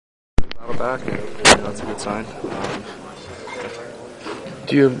Battle back, and that's a good sign.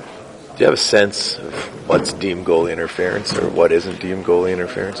 Do you have a sense of what's deemed goalie interference or what isn't deemed goalie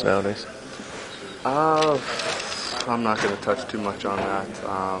interference nowadays? I'm not going to touch too much on that.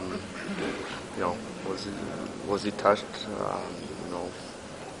 Was he touched?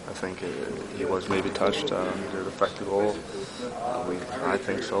 I think he was maybe touched. Did it affect the goal? I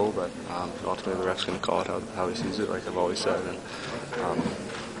think so, but ultimately the ref's going to call it how he sees it, like I've always said, and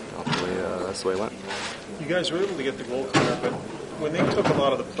ultimately that's the way it went. You guys were able to get the goal, Connor, but when they took a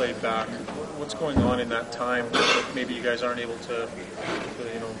lot of the play back, what's going on in that time that maybe you guys aren't able to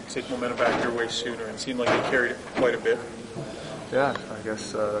take momentum back your way sooner? It seemed like they carried it quite a bit. Yeah, I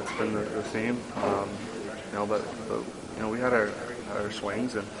guess that's been the theme. But we had our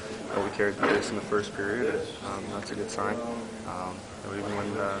swings, and we carried the pace in the first period, and that's a good sign. Even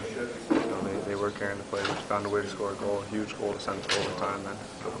when they were carrying the play, we found a way to score a goal, a huge goal to send us to overtime, and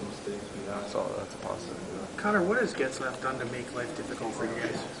that's a positive. Connor, what has Getzlaf done to make life difficult for you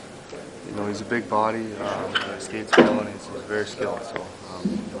guys? He's a big body, he skates well, and he's very skilled, so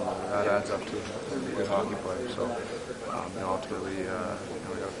that adds up to a good hockey player. So ultimately, we got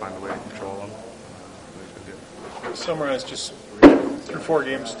to find a way to control him. Summarize just through 4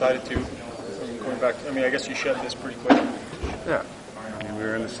 games, tied at 2. Going back, I guess you shed this pretty quick. Yeah, we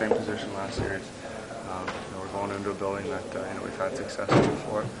were in the same position last series. We're going into a building that we've had success with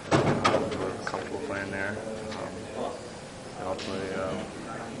before. We're comfortable playing there. Ultimately,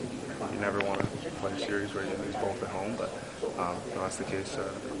 you never want to play a series where you lose both at home, but that's the case.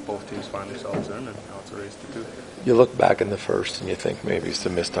 Both teams find themselves in, and now it's a race to 2. You look back in the first and you think maybe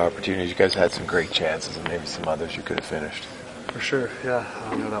some missed opportunities. You guys had some great chances and maybe some others you could have finished. For sure, yeah.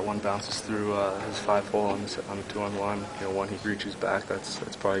 That one bounces through his 5-hole on the 2-on-1. One he reaches back, that's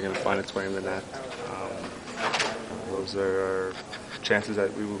probably going to find its way in the net. Those are chances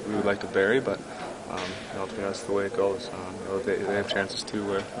that we would like to bury, but ultimately that's the way it goes. They have chances too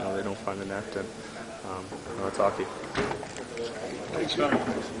where they don't find the net, and it's hockey. Thanks, Connor.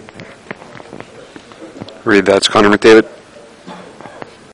 Read that's Connor McDavid.